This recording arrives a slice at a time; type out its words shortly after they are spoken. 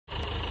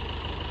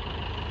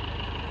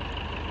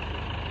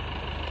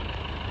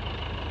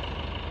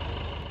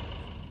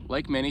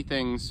Like many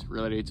things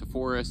related to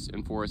forests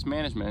and forest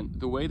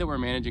management, the way that we're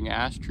managing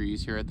ash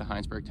trees here at the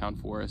Hinesburg Town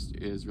Forest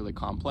is really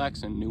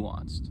complex and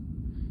nuanced.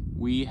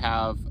 We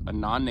have a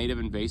non-native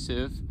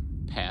invasive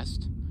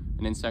pest,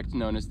 an insect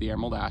known as the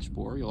emerald ash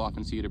borer. You'll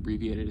often see it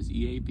abbreviated as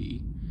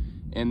EAB.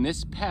 And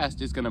this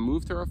pest is going to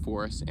move through our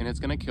forests and it's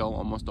going to kill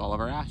almost all of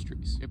our ash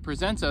trees. It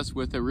presents us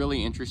with a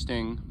really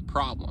interesting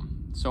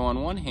problem. So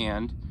on one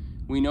hand,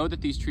 we know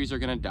that these trees are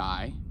going to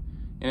die.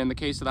 And in the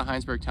case of the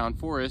Hinesburg Town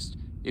Forest,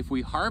 if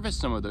we harvest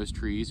some of those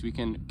trees, we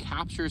can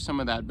capture some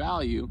of that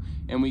value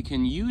and we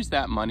can use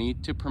that money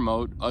to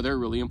promote other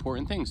really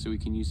important things. So we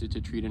can use it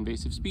to treat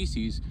invasive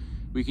species.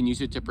 We can use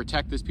it to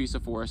protect this piece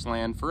of forest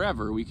land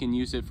forever. We can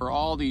use it for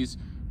all these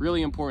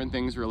really important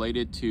things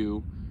related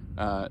to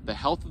the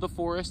health of the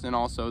forest and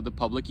also the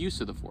public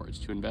use of the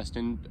forest, to invest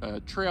in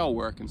trail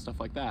work and stuff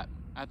like that.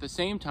 At the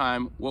same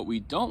time, what we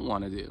don't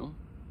want to do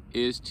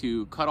is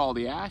to cut all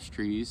the ash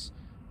trees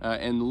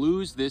and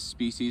lose this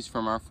species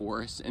from our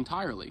forests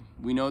entirely.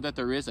 We know that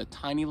there is a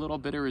tiny little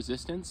bit of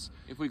resistance.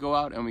 If we go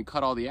out and we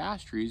cut all the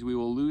ash trees, we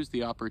will lose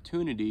the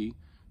opportunity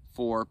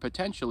for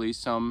potentially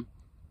some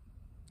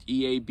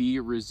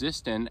EAB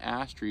resistant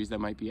ash trees that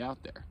might be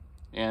out there,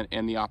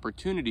 and the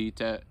opportunity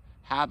to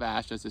have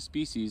ash as a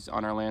species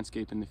on our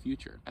landscape in the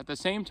future. At the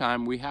same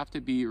time, we have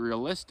to be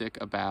realistic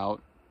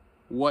about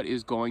what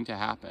is going to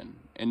happen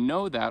and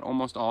know that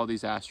almost all of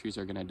these ash trees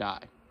are going to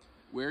die.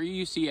 Where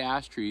you see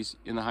ash trees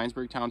in the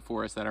Hinesburg Town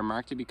Forest that are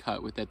marked to be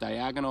cut with that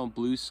diagonal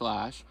blue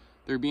slash,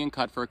 they're being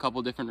cut for a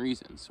couple different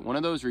reasons. One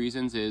of those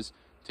reasons is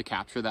to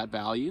capture that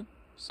value.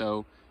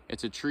 So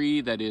it's a tree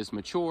that is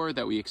mature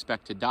that we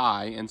expect to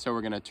die, and so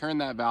we're going to turn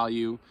that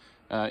value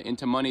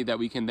into money that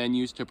we can then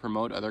use to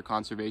promote other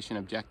conservation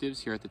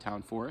objectives here at the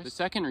Town Forest. The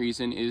second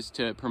reason is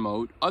to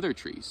promote other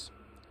trees.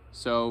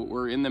 So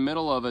we're in the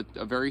middle of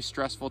a very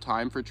stressful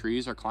time for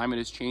trees. Our climate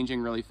is changing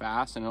really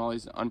fast and in all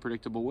these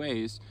unpredictable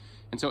ways.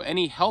 And so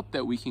any help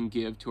that we can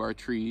give to our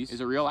trees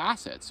is a real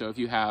asset. So if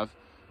you have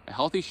a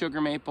healthy sugar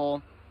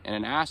maple and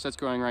an ash that's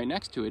growing right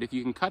next to it, if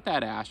you can cut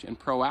that ash and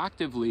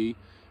proactively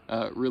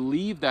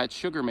relieve that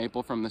sugar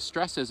maple from the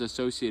stresses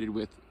associated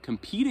with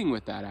competing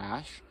with that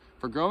ash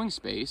for growing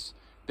space,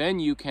 then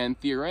you can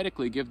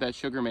theoretically give that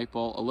sugar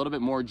maple a little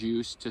bit more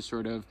juice to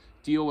sort of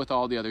deal with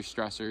all the other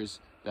stressors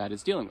that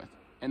it's dealing with.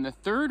 And the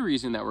third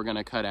reason that we're going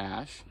to cut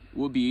ash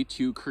will be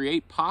to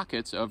create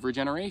pockets of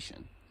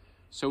regeneration.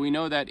 So we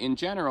know that in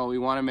general, we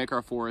want to make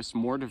our forests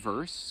more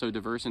diverse, so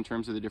diverse in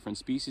terms of the different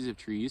species of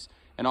trees,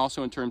 and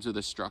also in terms of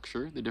the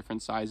structure, the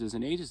different sizes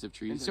and ages of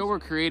trees. And so we're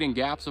creating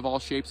gaps of all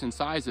shapes and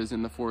sizes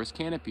in the forest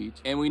canopy.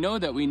 And we know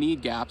that we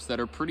need gaps that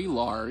are pretty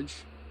large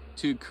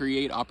to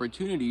create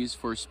opportunities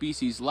for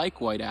species like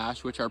white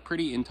ash, which are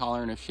pretty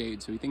intolerant of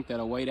shade. So we think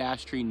that a white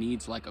ash tree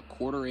needs like a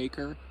 1/4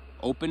 acre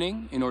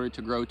opening in order to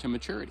grow to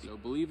maturity. So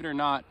believe it or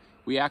not,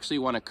 we actually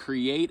want to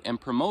create and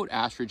promote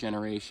ash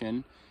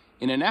regeneration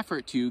in an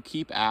effort to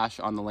keep ash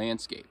on the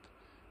landscape.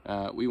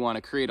 We want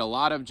to create a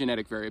lot of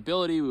genetic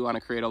variability. We want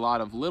to create a lot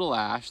of little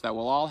ash that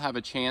will all have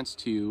a chance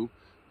to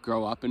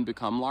grow up and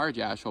become large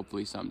ash,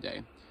 hopefully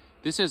someday.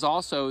 This is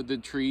also the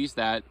trees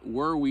that,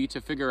 were we to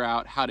figure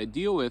out how to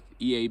deal with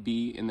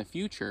EAB in the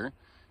future,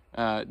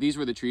 these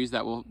were the trees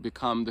that will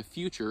become the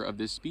future of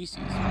this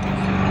species.